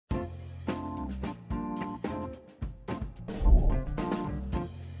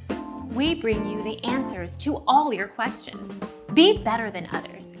we bring you the answers to all your questions. Be better than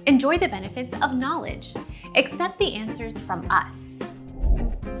others. Enjoy the benefits of knowledge. Accept the answers from us.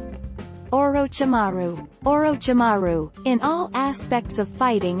 Orochimaru. Orochimaru, in all aspects of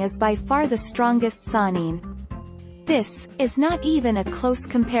fighting, is by far the strongest sannin. This is not even a close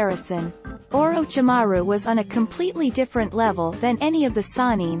comparison. Orochimaru was on a completely different level than any of the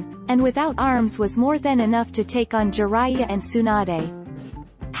sannin, and without arms was more than enough to take on Jiraiya and Tsunade.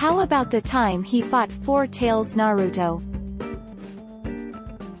 How about the time he fought Four Tails Naruto?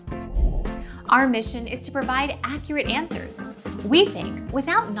 Our mission is to provide accurate answers. We think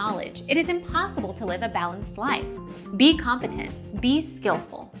without knowledge, it is impossible to live a balanced life. Be competent, be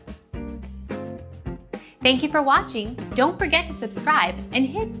skillful. Thank you for watching. Don't forget to subscribe and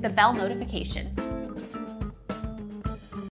hit the bell notification.